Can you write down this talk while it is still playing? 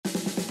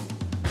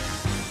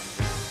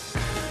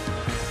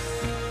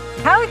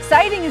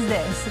exciting is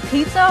this?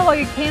 Pizza while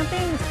you're camping?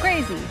 It's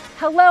crazy.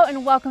 Hello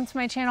and welcome to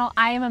my channel.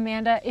 I am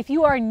Amanda. If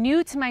you are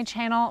new to my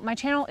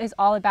channel is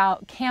all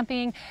about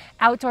camping,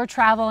 outdoor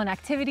travel and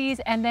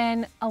activities, and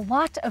then a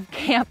lot of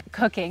camp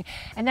cooking.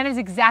 And that is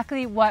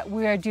exactly what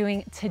we are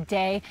doing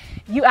today.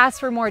 You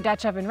asked for more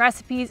Dutch oven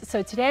recipes,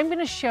 so today I'm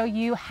gonna show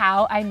you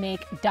how I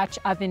make Dutch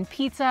oven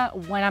pizza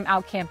when I'm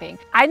out camping.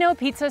 I know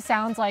pizza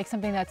sounds like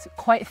something that's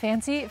quite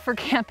fancy for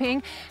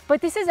camping,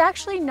 but this is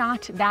actually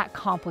not that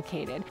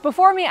complicated.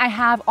 Before me, I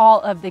have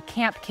all of the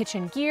camp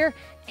kitchen gear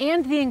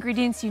and the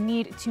ingredients you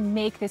need to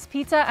make this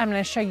pizza. I'm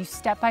gonna show you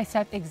step by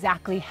step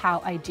exactly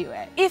how I do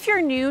it. If you're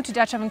new to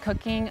Dutch oven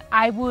cooking,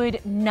 I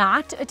would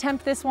not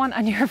attempt this one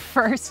on your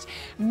first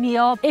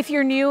meal. If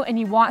you're new and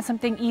you want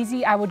something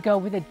easy, I would go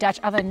with the Dutch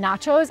oven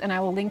nachos, and I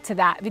will link to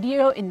that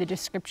video in the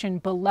description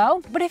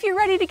below. But if you're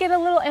ready to get a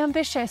little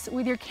ambitious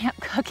with your camp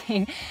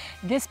cooking,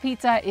 this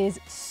pizza is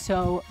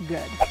so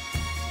good.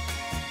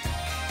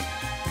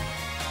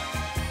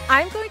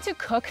 I'm going to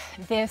cook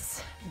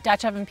this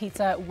Dutch oven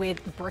pizza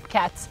with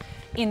briquettes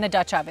in the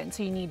Dutch oven.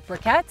 So you need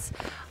briquettes.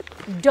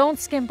 Don't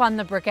skimp on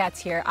the briquettes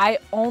here. I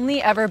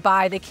only ever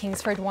buy the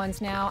Kingsford ones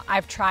now.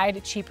 I've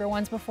tried cheaper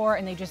ones before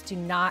and they just do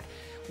not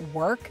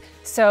work.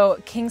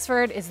 So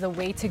Kingsford is the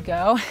way to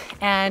go.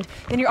 And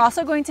then you're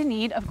also going to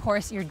need, of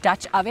course, your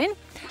Dutch oven.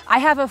 I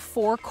have a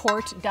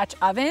 4-quart Dutch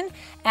oven,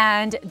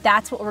 and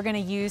that's what we're gonna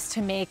use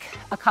to make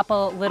a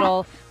couple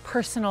little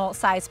personal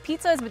size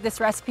pizzas, but this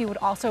recipe would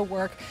also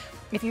work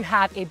if you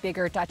have a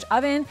bigger Dutch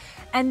oven.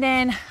 And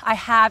then I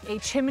have a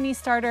chimney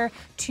starter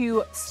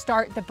to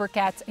start the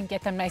briquettes and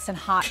get them nice and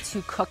hot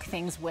to cook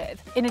things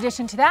with. In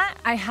addition to that,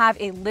 I have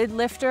a lid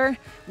lifter,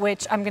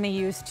 which I'm gonna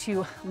use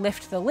to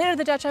lift the lid of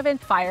the Dutch oven.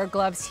 Fire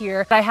gloves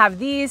here. I have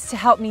these to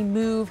help me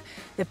move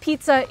the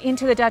pizza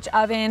into the Dutch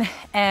oven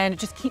and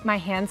just keep my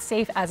hands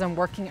safe as I'm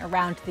working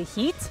around the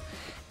heat.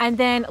 And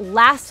then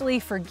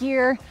lastly, for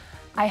gear,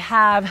 I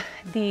have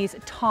these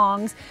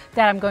tongs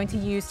that I'm going to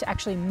use to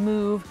actually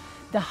move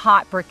the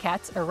hot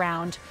briquettes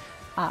around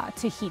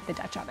to heat the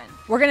Dutch oven.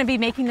 We're gonna be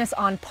making this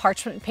on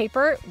parchment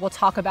paper. We'll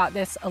talk about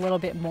this a little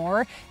bit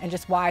more and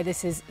just why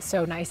this is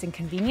so nice and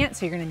convenient.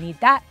 So you're gonna need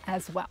that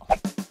as well.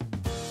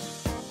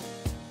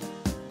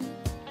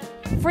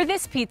 For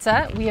this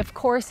pizza, we of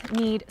course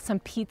need some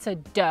pizza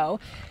dough.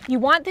 You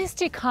want this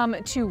to come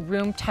to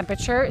room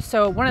temperature.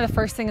 So one of the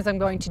first things I'm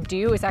going to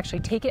do is actually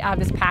take it out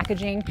of this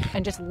packaging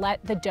and just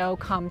let the dough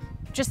come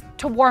just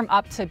to warm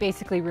up to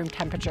basically room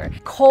temperature.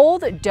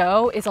 Cold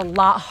dough is a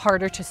lot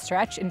harder to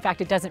stretch. In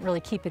fact, it doesn't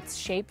really keep its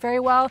shape very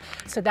well.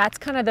 So that's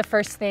kind of the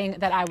first thing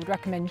that I would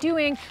recommend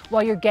doing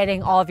while you're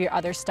getting all of your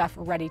other stuff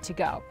ready to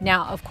go.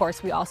 Now, of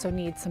course, we also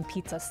need some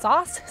pizza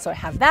sauce. So I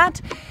have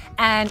that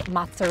and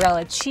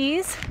mozzarella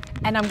cheese.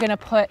 And I'm gonna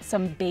put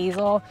some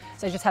basil.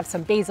 So I just have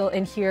some basil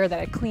in here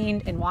that I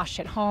cleaned and washed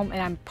at home. And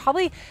I'm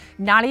probably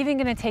not even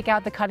gonna take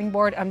out the cutting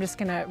board. I'm just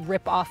gonna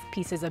rip off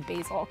pieces of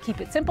basil.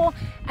 Keep it simple.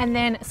 And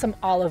then some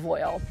olive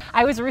oil.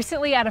 I was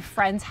recently at a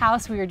friend's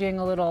house. We were doing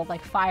a little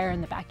fire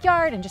in the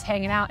backyard and just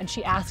hanging out, and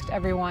she asked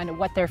everyone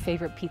what their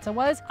favorite pizza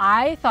was.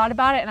 I thought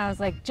about it and I was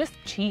like, just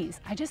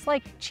cheese. I just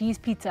like cheese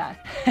pizza.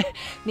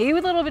 Maybe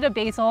with a little bit of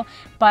basil,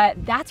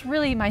 but that's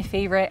really my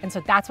favorite. And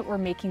so that's what we're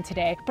making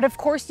today. But of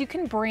course you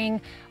can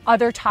bring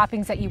other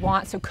toppings that you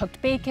want. So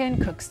cooked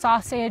bacon, cooked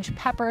sausage,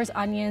 peppers,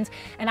 onions,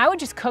 and I would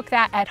just cook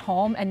that at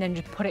home and then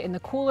just put it in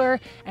the cooler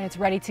and it's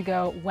ready to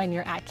go when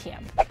you're at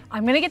camp.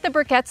 I'm gonna get the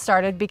briquettes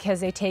started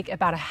because they take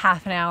about a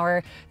half an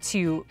hour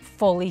to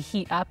fully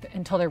heat up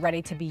until they're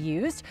ready to be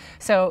used.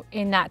 So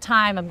in that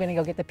time, I'm gonna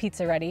go get the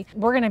pizza ready.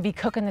 We're gonna be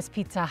cooking this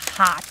pizza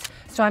hot.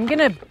 So I'm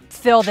gonna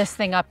fill this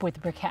thing up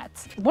with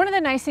briquettes. One of the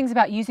nice things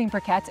about using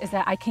briquettes is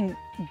that I can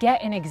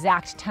get an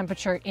exact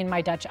temperature in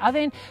my Dutch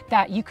oven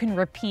that you can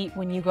repeat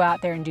when you go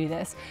out there and do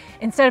this.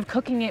 Instead of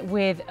cooking it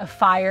with a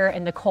fire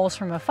and the coals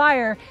from a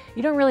fire,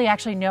 you don't really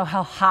actually know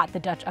how hot the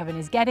Dutch oven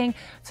is getting.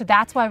 So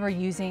that's why we're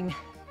using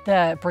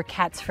the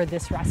briquettes for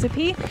this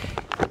recipe.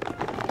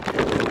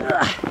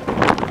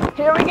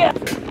 Here we go.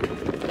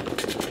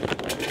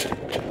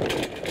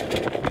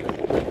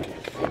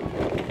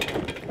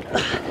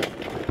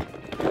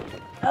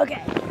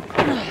 Okay.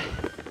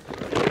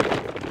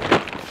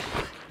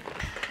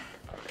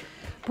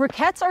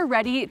 Briquettes are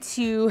ready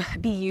to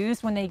be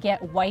used when they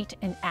get white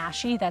and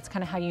ashy. That's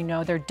kind of how you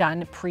know they're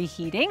done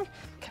preheating.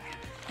 Okay.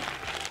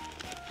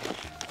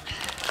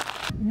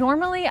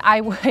 Normally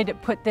I would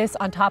put this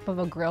on top of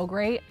a grill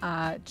grate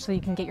so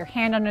you can get your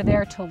hand under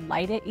there to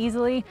light it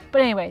easily.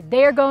 But anyway,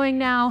 they are going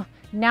now.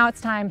 Now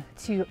it's time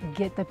to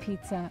get the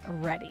pizza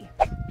ready.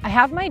 I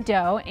have my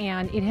dough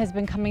and it has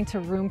been coming to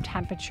room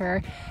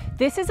temperature.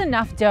 This is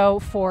enough dough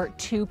for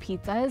 2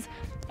 pizzas,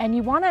 and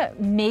you wanna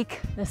make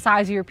the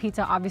size of your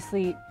pizza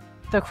obviously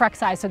the correct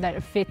size so that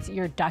it fits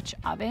your Dutch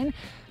oven.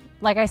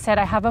 Like I said,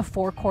 I have a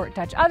 4-quart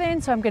Dutch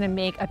oven, so I'm gonna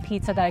make a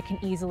pizza that I can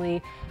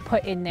easily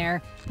put in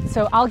there.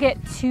 So I'll get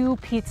 2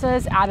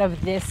 pizzas out of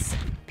this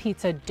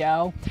pizza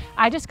dough.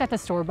 I just got the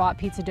store-bought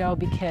pizza dough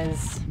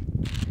because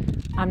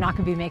I'm not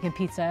gonna be making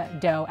pizza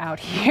dough out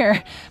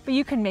here, but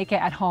you can make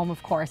it at home,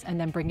 of course, and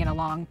then bring it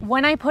along.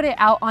 When I put it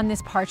out on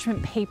this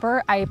parchment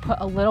paper, I put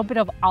a little bit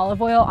of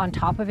olive oil on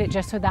top of it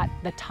just so that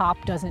the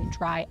top doesn't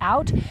dry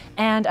out.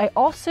 And I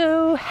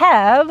also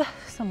have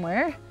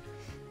somewhere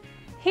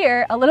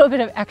here a little bit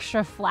of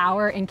extra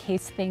flour in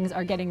case things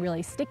are getting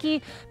really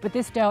sticky, but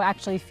this dough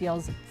actually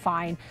feels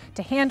fine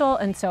to handle,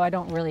 and so I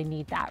don't really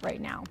need that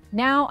right now.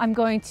 Now I'm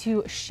going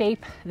to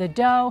shape the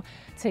dough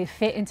to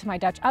fit into my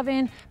Dutch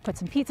oven, put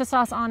some pizza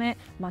sauce on it,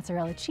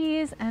 mozzarella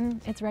cheese, and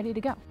it's ready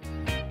to go.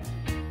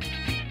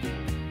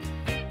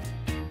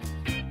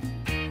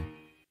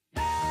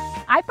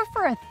 I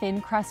prefer a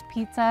thin crust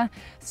pizza,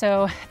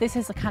 so this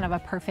is kind of a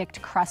perfect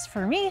crust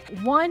for me.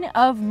 One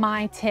of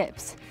my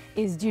tips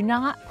is do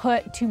not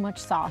put too much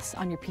sauce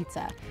on your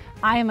pizza.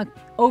 I am an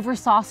over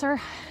saucer,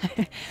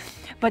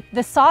 but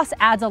the sauce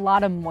adds a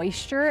lot of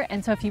moisture,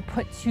 and so if you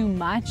put too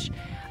much,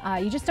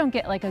 you just don't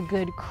get like a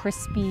good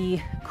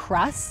crispy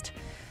crust.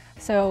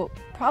 So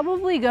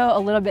probably go a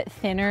little bit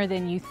thinner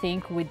than you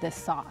think with the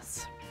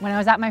sauce. When I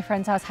was at my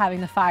friend's house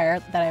having the fire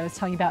that I was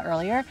telling you about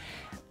earlier,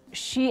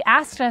 she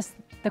asked us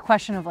the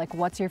question of like,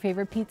 what's your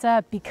favorite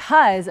pizza?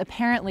 Because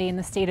apparently in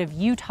the state of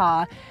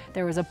Utah,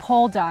 there was a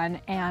poll done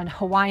and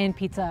Hawaiian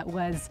pizza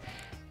was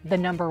the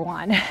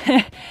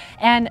 #1.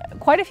 And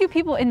quite a few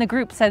people in the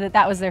group said that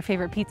that was their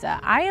favorite pizza.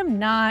 I am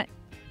not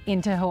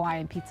into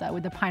Hawaiian pizza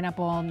with the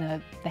pineapple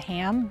and the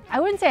ham. I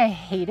wouldn't say I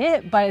hate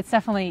it, but it's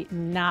definitely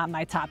not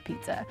my top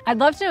pizza. I'd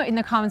love to know in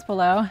the comments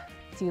below,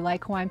 do you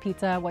like Hawaiian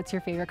pizza? What's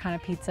your favorite kind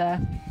of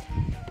pizza?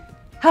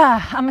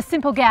 I'm a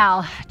simple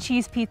gal.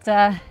 Cheese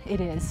pizza,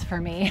 it is for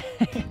me.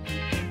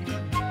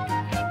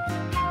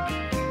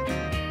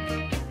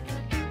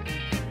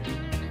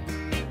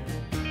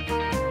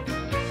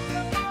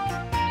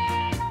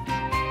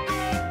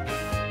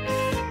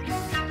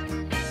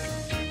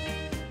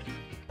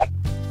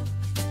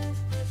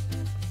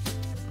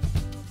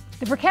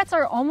 The briquettes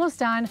are almost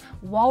done.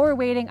 While we're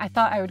waiting, I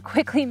thought I would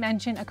quickly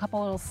mention a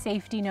couple little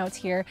safety notes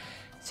here.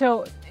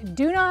 So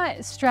do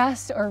not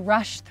stress or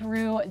rush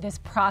through this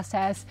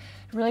process.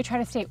 Really try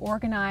to stay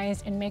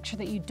organized and make sure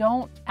that you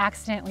don't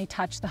accidentally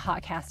touch the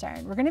hot cast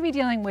iron. We're gonna be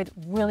dealing with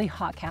really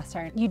hot cast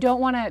iron. You don't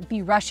wanna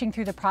be rushing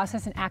through the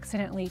process and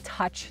accidentally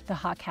touch the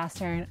hot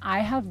cast iron. I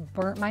have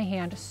burnt my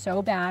hand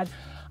so bad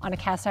on a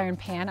cast iron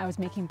pan. I was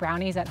making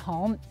brownies at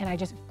home and I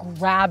just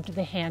grabbed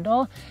the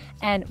handle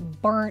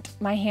and burnt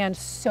my hand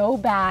so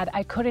bad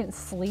I couldn't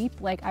sleep.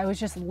 Like I was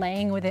just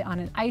laying with it on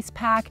an ice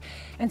pack.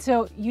 And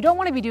so you don't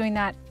want to be doing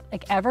that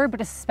like ever, but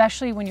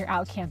especially when you're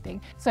out camping.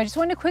 So I just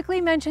wanted to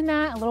quickly mention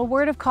that, a little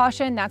word of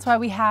caution. That's why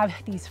we have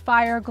these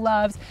fire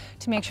gloves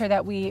to make sure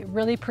that we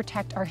really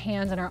protect our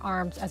hands and our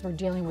arms as we're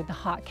dealing with the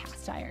hot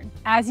cast iron.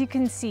 As you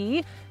can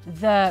see,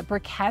 the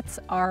briquettes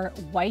are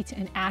white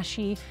and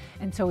ashy,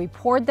 and so we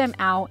poured them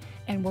out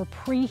and we're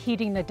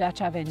preheating the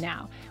Dutch oven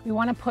now. We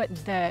want to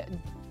put the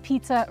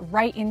pizza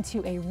right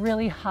into a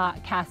really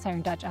hot cast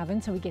iron Dutch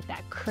oven so we get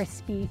that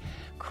crispy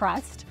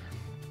crust.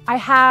 I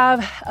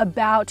have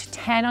about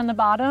 10 on the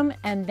bottom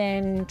and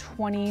then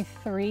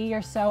 23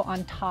 or so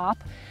on top.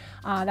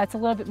 That's a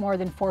little bit more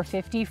than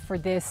 450 for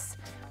this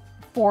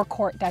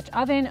 4-quart Dutch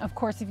oven. Of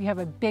course, if you have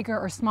a bigger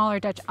or smaller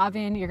Dutch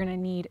oven, you're gonna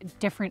need a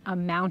different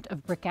amount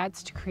of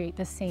briquettes to create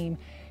the same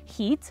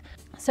heat.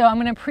 So I'm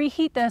gonna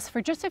preheat this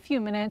for just a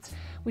few minutes.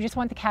 We just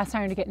want the cast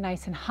iron to get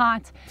nice and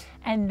hot.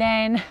 And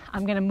then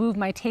I'm gonna move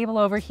my table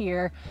over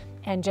here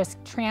and just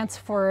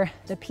transfer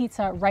the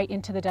pizza right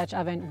into the Dutch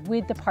oven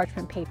with the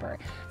parchment paper.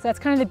 So that's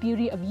kind of the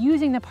beauty of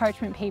using the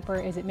parchment paper,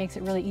 is it makes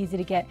it really easy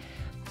to get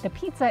the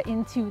pizza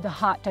into the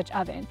hot Dutch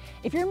oven.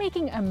 If you're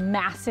making a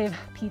massive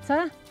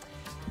pizza,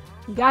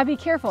 you gotta be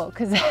careful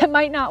because that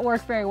might not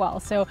work very well.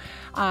 So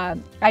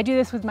I do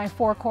this with my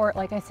 4-quart.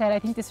 Like I said, I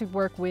think this would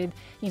work with,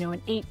 you know,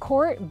 an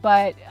 8-quart,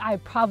 but I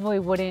probably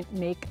wouldn't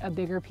make a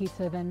bigger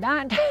pizza than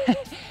that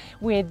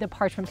with the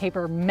parchment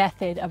paper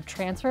method of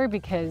transfer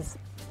because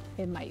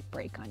it might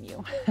break on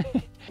you.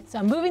 So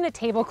I'm moving the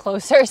table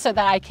closer so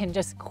that I can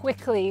just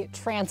quickly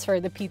transfer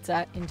the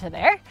pizza into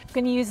there. I'm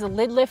gonna use the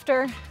lid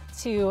lifter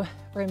to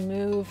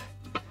remove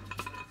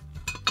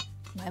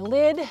my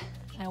lid.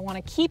 I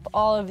wanna keep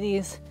all of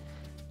these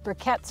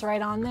briquettes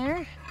right on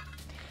there.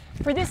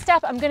 For this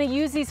step, I'm gonna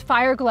use these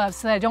fire gloves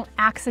so that I don't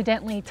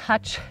accidentally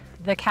touch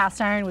the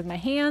cast iron with my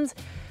hands.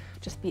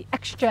 Just be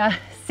extra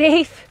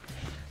safe.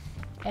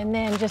 And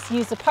then just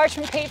use the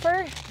parchment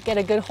paper, get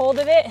a good hold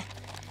of it,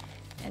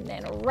 and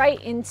then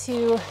right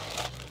into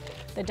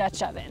the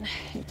Dutch oven.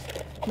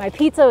 My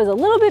pizza is a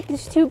little bit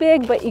too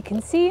big, but you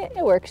can see it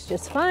works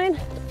just fine.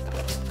 I'm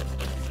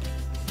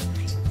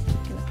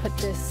gonna put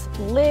this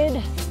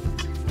lid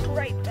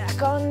right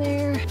back on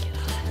there.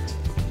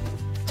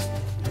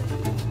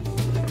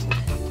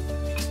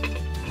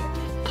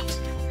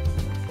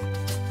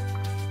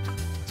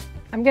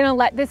 I'm gonna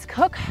let this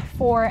cook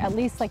for at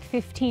least like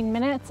 15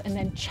 minutes and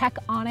then check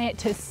on it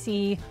to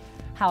see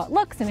how it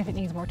looks, and if it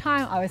needs more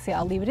time, obviously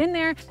I'll leave it in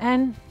there,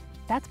 and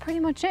that's pretty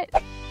much it.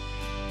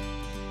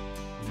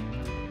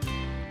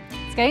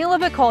 It's getting a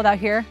little bit cold out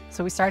here,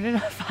 so we started a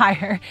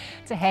fire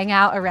to hang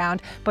out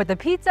around, but the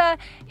pizza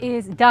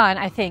is done,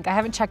 I think. I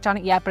haven't checked on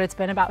it yet, but it's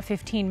been about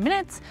 15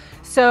 minutes.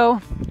 So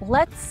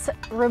let's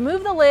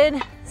remove the lid,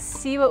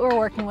 see what we're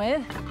working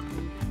with.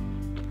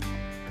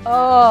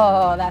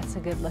 Oh, that's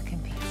a good looking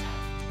pizza.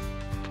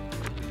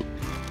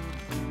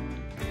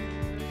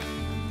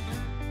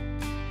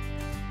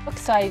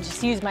 So I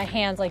just use my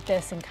hands like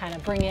this and kind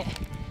of bring it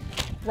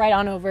right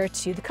on over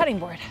to the cutting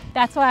board.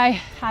 That's why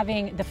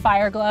having the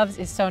fire gloves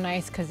is so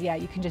nice, because yeah,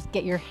 you can just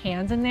get your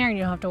hands in there and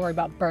you don't have to worry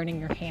about burning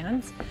your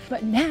hands.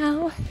 But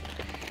now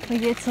we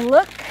get to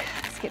look.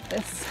 Let's get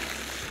this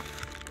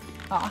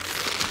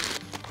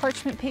off.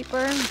 Parchment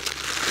paper.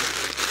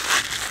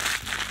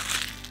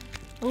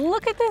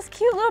 Look at this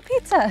cute little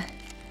pizza.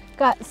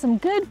 Got some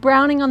good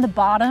browning on the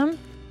bottom.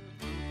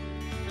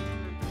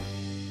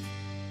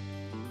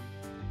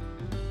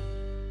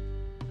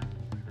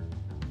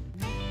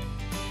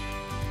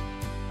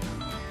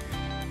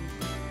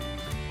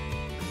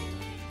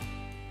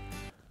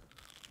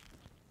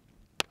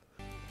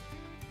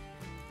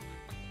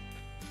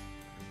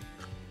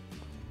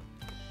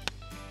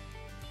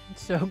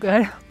 So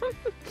good.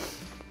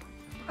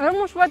 I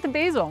almost brought the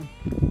basil.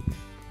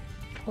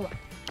 Hold on.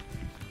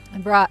 I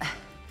brought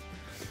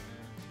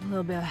a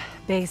little bit of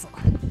basil.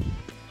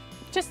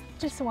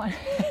 Just one.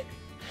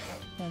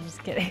 I'm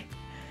just kidding.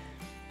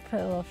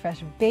 Put a little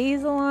fresh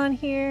basil on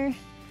here.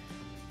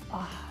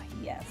 Ah,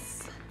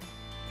 yes.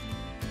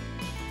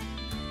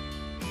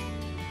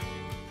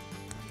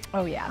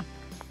 Oh yeah.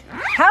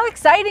 How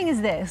exciting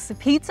is this?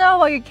 Pizza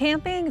while you're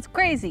camping? It's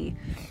crazy.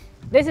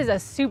 This is a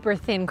super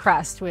thin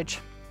crust, which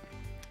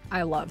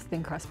I love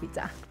thin crust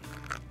pizza.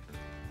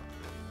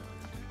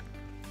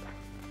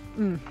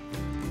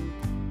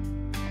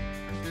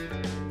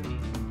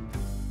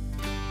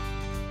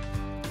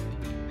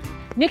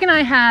 Nick and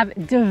I have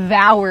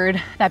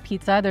devoured that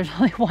pizza. There's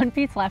only one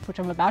piece left, which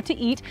I'm about to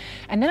eat,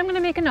 and then I'm gonna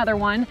make another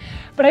one.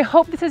 But I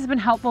hope this has been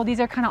helpful. These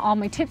are kind of all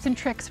my tips and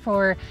tricks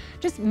for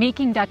just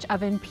making Dutch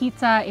oven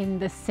pizza in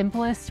the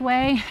simplest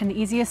way and the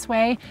easiest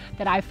way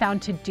that I've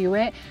found to do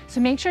it.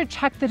 So make sure to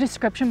check the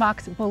description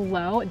box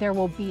below. There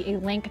will be a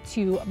link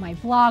to my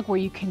blog where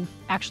you can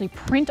actually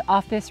print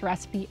off this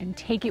recipe and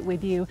take it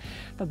with you.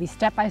 There'll be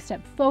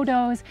step-by-step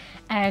photos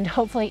and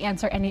hopefully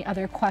answer any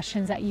other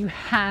questions that you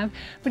have.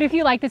 But if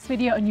you like this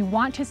video and you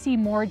want to see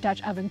more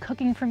Dutch oven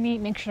cooking from me,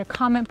 make sure to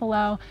comment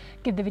below,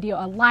 give the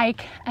video a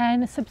like,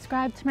 and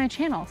subscribe to my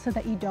channel so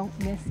that you don't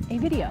miss a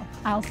video.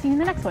 I'll see you in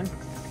the next one.